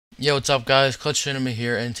Yo, what's up guys? Clutch Cinema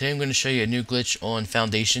here, and today I'm going to show you a new glitch on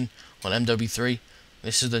Foundation on MW3.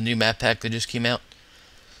 This is the new map pack that just came out.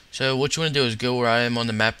 So what you want to do is go where I am on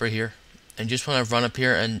the map right here, and just want to run up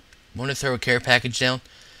here and want to throw a care package down.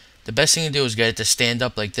 The best thing to do is get it to stand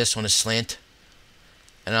up like this on a slant.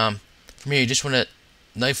 And from here you just want to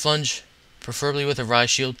knife lunge, preferably with a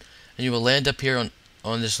rise shield, and you will land up here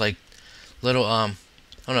on this like little I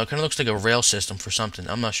don't know, it kind of looks like a rail system for something.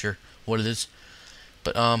 I'm not sure what it is.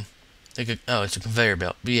 But oh, it's a conveyor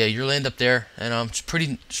belt. But yeah, you land up there, and it's a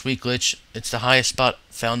pretty sweet glitch. It's the highest spot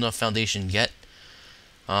found on Foundation yet.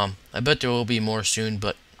 I bet there will be more soon,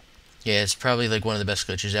 but yeah, it's probably like one of the best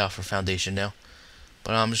glitches out for Foundation now.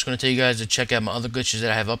 But I'm just gonna tell you guys to check out my other glitches that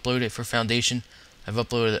I have uploaded for Foundation. I've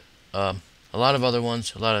uploaded a lot of other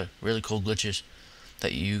ones, a lot of really cool glitches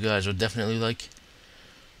that you guys would definitely like.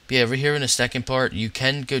 But yeah, over here in the second part, you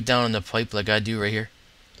can go down in the pipe like I do right here.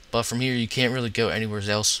 But from here, you can't really go anywhere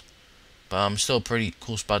else. But still a pretty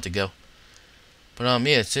cool spot to go. But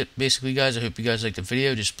yeah, that's it basically, guys. I hope you guys liked the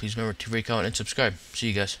video. Just please remember to rate, comment, and subscribe. See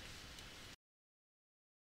you guys.